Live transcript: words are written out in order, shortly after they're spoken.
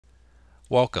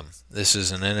Welcome. This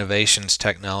is an Innovations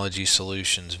Technology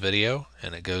Solutions video,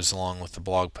 and it goes along with the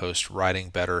blog post Writing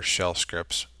Better Shell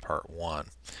Scripts Part 1.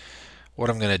 What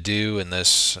I'm going to do in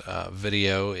this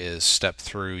video is step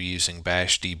through using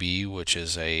BashDB, which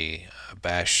is a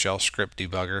bash shell script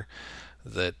debugger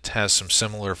that has some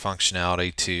similar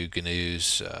functionality to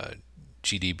GNU's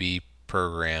GDB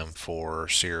program for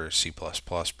C or C++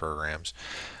 programs.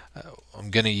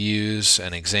 I'm going to use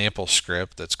an example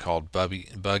script that's called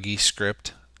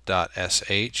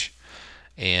buggyscript.sh,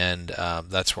 and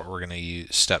that's what we're going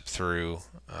to step through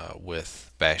with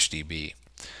BashDB.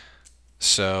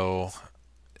 So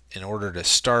in order to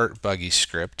start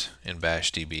buggyscript in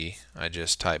BashDB, I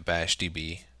just type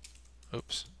BashDB,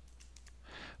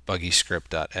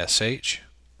 buggyscript.sh,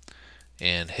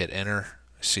 and hit enter.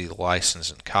 See the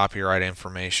license and copyright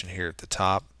information here at the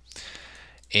top,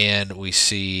 and we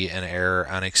see an error,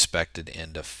 unexpected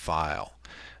end of file.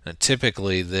 And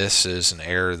typically this is an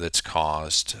error that's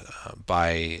caused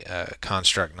by a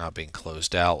construct not being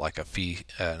closed out, like an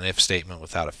if statement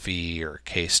without a fee or a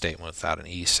case statement without an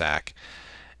ESAC.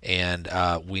 And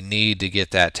we need to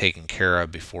get that taken care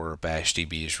of before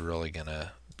BashDB is really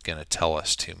gonna tell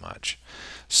us too much.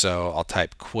 So I'll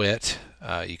type quit.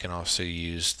 You can also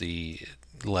use the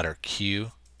letter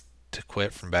Q to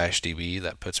quit from BashDB.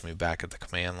 That puts me back at the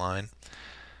command line.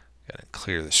 Gotta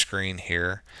clear the screen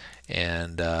here,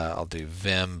 and I'll do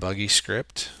vim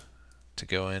buggyscript to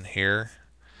go in here,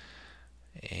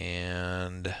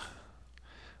 and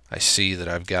I see that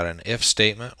I've got an if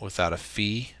statement without a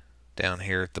fee down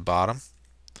here at the bottom.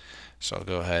 So I'll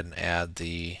go ahead and add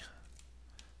the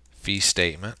fee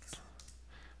statement.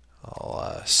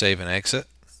 I'll save and exit,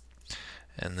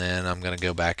 and then I'm going to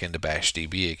go back into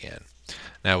BashDB again.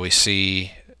 Now we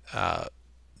see that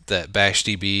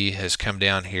BashDB has come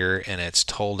down here and it's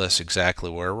told us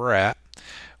exactly where we're at,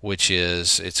 which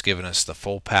is it's given us the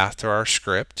full path to our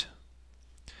script,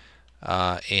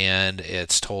 and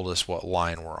it's told us what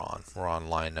line we're on. We're on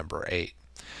line number 8.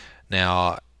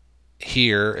 Now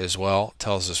here as well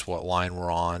tells us what line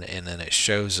we're on, and then it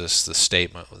shows us the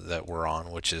statement that we're on,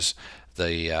 which is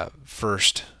the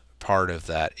first part of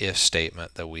that if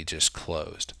statement that we just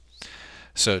closed.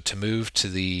 So to move to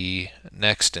the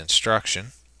next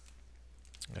instruction,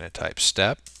 I'm going to type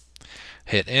step,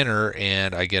 hit enter,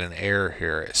 and I get an error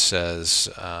here. It says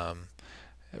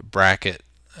bracket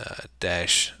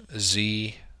dash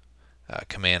Z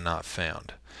command not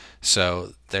found.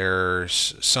 So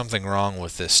there's something wrong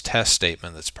with this test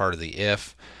statement that's part of the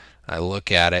if. I look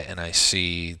at it and I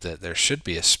see that there should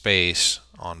be a space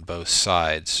on both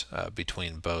sides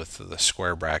between both of the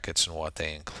square brackets and what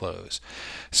they enclose.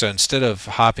 So instead of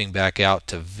hopping back out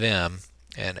to Vim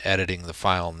and editing the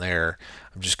file in there,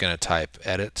 I'm just going to type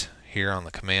edit here on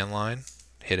the command line,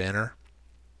 hit enter,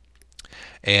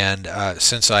 and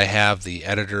since I have the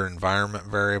editor environment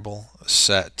variable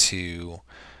set to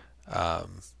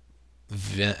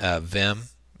Vim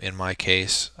in my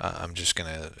case, I'm just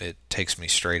gonna, it takes me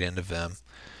straight into Vim.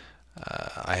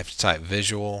 I have to type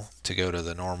visual to go to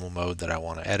the normal mode that I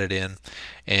want to edit in,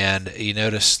 and you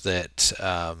notice that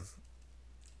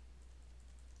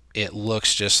it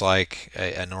looks just like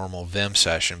a normal Vim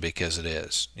session, because it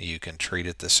is. You can treat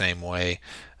it the same way,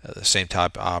 the same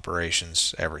type of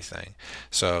operations, everything.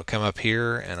 So come up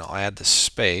here and I'll add the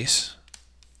space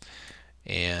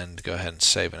and go ahead and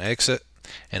save and exit,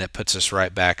 and it puts us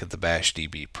right back at the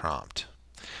BashDB prompt.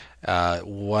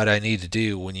 What I need to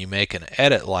do when you make an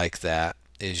edit like that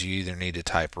is you either need to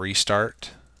type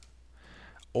restart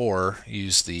or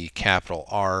use the capital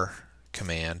R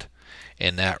command,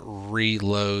 and that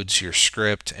reloads your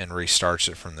script and restarts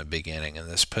it from the beginning. And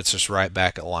this puts us right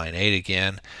back at line 8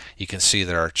 again. You can see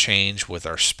that our change with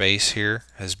our space here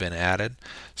has been added.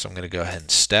 So I'm going to go ahead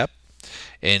and step,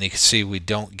 and you can see we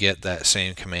don't get that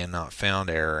same command not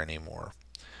found error anymore.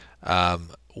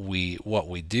 What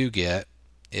we do get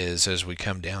is, as we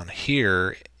come down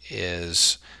here,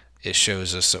 is it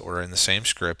shows us that we're in the same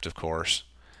script. Of course,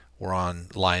 we're on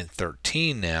line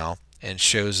 13 now, and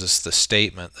shows us the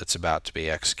statement that's about to be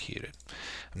executed.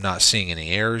 I'm not seeing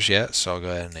any errors yet, so I'll go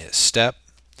ahead and hit step.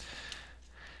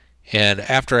 And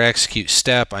after I execute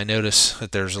step, I notice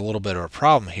that there's a little bit of a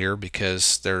problem here,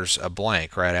 because there's a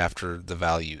blank right after the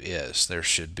value is. There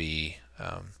should be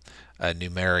a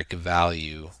numeric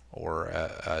value or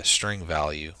a string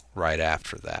value right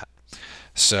after that.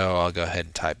 So I'll go ahead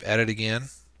and type edit again,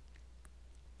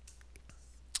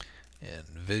 and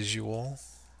visual.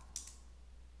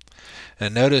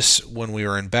 And notice when we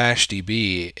were in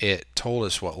BashDB, it told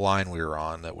us what line we were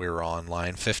on, that we were on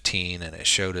line 15, and it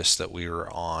showed us that we were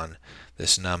on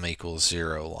this num equals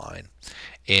 0 line.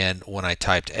 And when I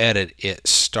typed edit, it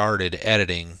started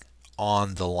editing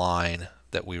on the line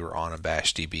that we were on in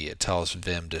BashDB. It tells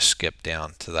Vim to skip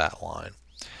down to that line.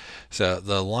 So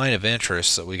the line of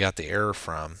interest that we got the error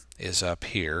from is up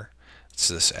here. It's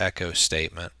this echo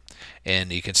statement.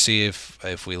 And you can see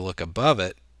if we look above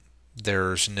it,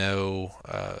 there's no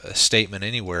statement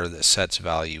anywhere that sets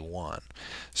value 1.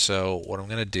 So what I'm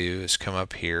going to do is come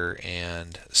up here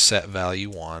and set value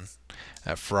 1.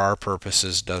 For our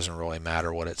purposes, it doesn't really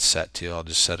matter what it's set to. I'll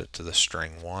just set it to the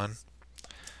string 1.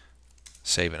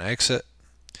 Save and exit.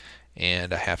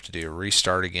 And I have to do a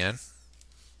restart again.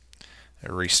 It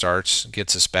restarts,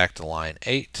 gets us back to line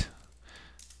 8.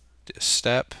 Do a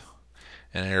step.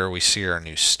 And here we see our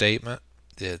new statement.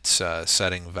 It's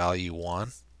setting value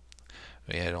 1.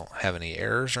 I don't have any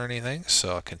errors or anything,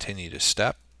 so I'll continue to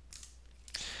step.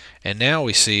 And now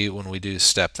we see when we do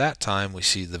step that time, we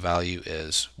see the value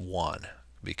is 1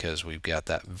 because we've got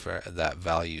that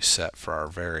value set for our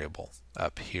variable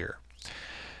up here.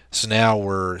 So now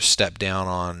we're step down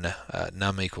on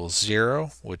num equals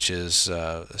 0, which is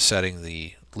setting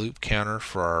the loop counter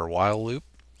for our while loop.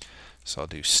 So I'll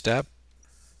do step.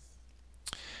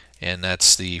 And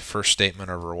that's the first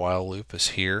statement of our while loop is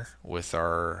here with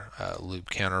our loop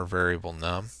counter variable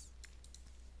num.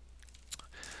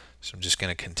 So I'm just going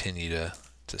to continue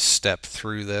to step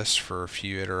through this for a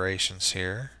few iterations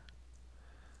here.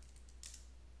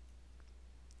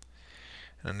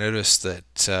 And notice that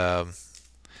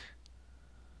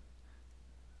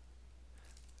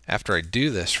after I do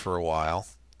this for a while,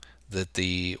 that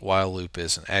the while loop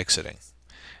isn't exiting.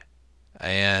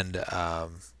 And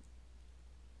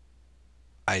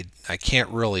I can't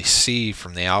really see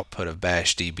from the output of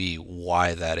BashDB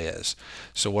why that is.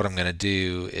 So what I'm going to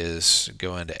do is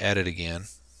go into edit again,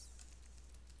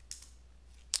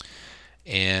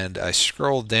 and I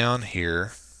scroll down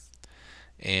here,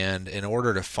 and in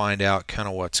order to find out kind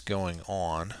of what's going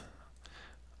on,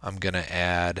 I'm going to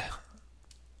add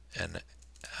an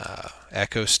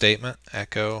echo statement,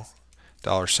 echo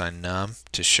 $num,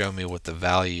 to show me what the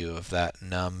value of that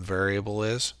num variable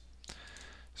is.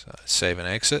 So save and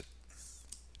exit,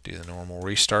 do the normal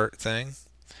restart thing,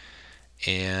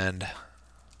 and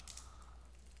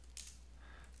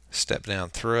step down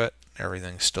through it.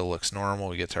 Everything still looks normal.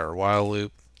 We get to our while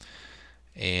loop,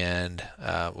 and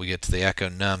we get to the echo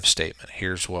num statement.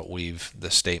 Here's what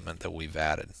the statement that we've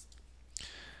added.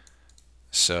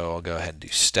 So I'll go ahead and do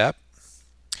step,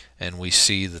 and we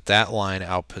see that line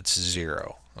outputs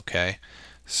 0. Okay,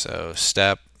 so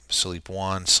step, sleep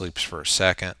 1, sleeps for a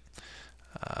second.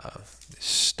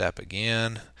 Step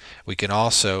again. We can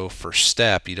also, for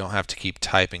step, you don't have to keep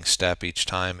typing step each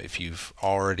time. If you've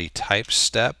already typed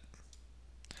step,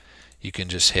 you can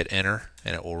just hit enter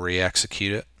and it will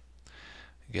re-execute it.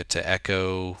 Get to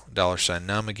echo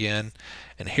 $num again,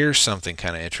 and here's something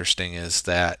kind of interesting, is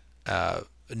that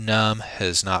num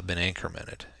has not been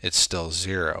incremented. It's still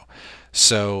 0.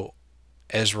 So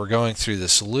as we're going through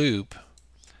this loop,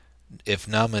 if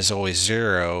num is always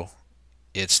 0,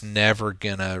 it's never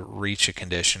gonna reach a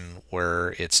condition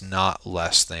where it's not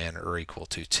less than or equal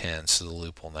to 10, so the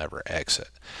loop will never exit.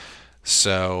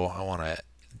 So I want to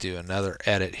do another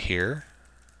edit here,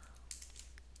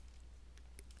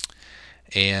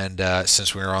 and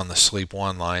since we were on the sleep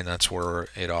 1 line, that's where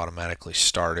it automatically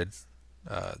started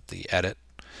the edit,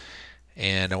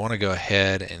 and I want to go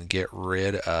ahead and get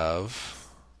rid of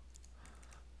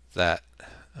that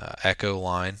echo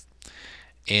line.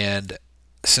 And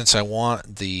since I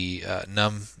want the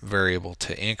num variable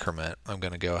to increment, I'm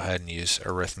going to go ahead and use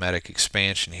arithmetic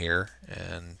expansion here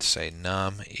and say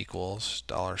num equals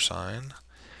 $num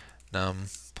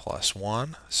plus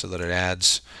 1, so that it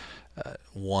adds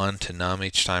 1 to num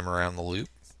each time around the loop.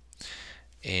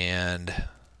 And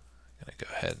I'm going to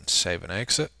go ahead and save and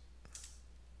exit.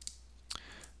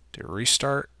 Do a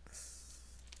restart.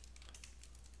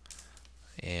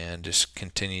 And just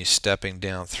continue stepping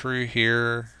down through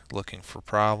here, looking for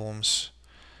problems.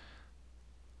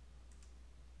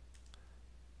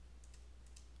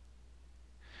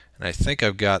 And I think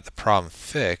I've got the problem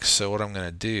fixed, so what I'm going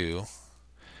to do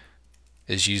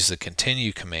is use the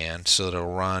continue command so that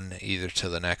it'll run either to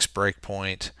the next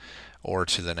breakpoint or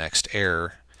to the next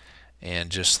error,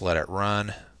 and just let it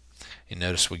run. You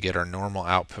notice we get our normal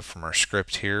output from our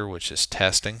script here, which is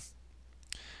testing.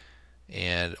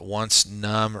 And once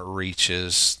num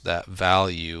reaches that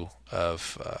value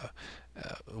of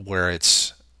where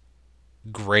it's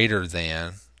greater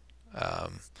than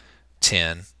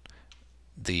 10,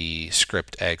 the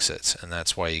script exits, and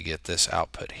that's why you get this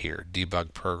output here.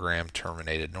 Debug program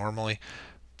terminated normally.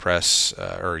 Press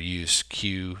or use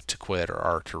Q to quit or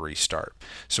R to restart.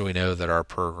 So we know that our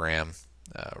program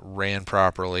ran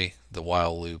properly, the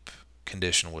while loop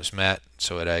condition was met,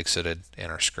 so it exited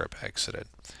and our script exited.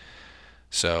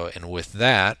 So, and with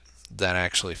that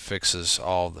actually fixes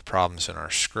all the problems in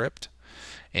our script.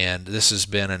 And this has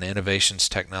been an Innovations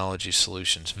Technology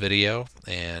Solutions video,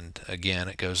 and again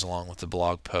it goes along with the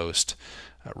blog post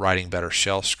Writing Better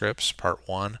Shell Scripts Part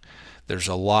 1. There's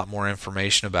a lot more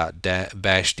information about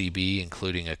BashDB,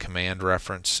 including a command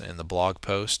reference in the blog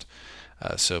post,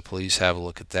 so please have a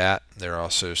look at that. There are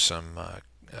also some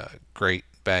great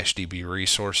BashDB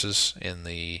resources in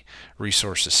the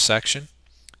resources section,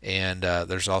 and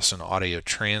there's also an audio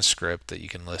transcript that you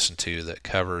can listen to that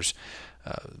covers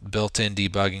built-in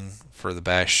debugging for the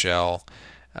Bash shell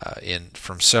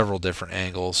from several different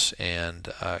angles, and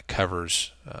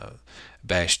covers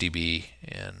BashDB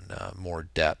in more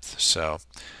depth. So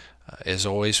as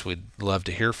always, we'd love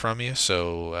to hear from you,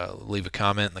 so leave a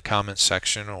comment in the comments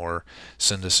section or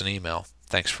send us an email.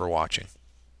 Thanks for watching.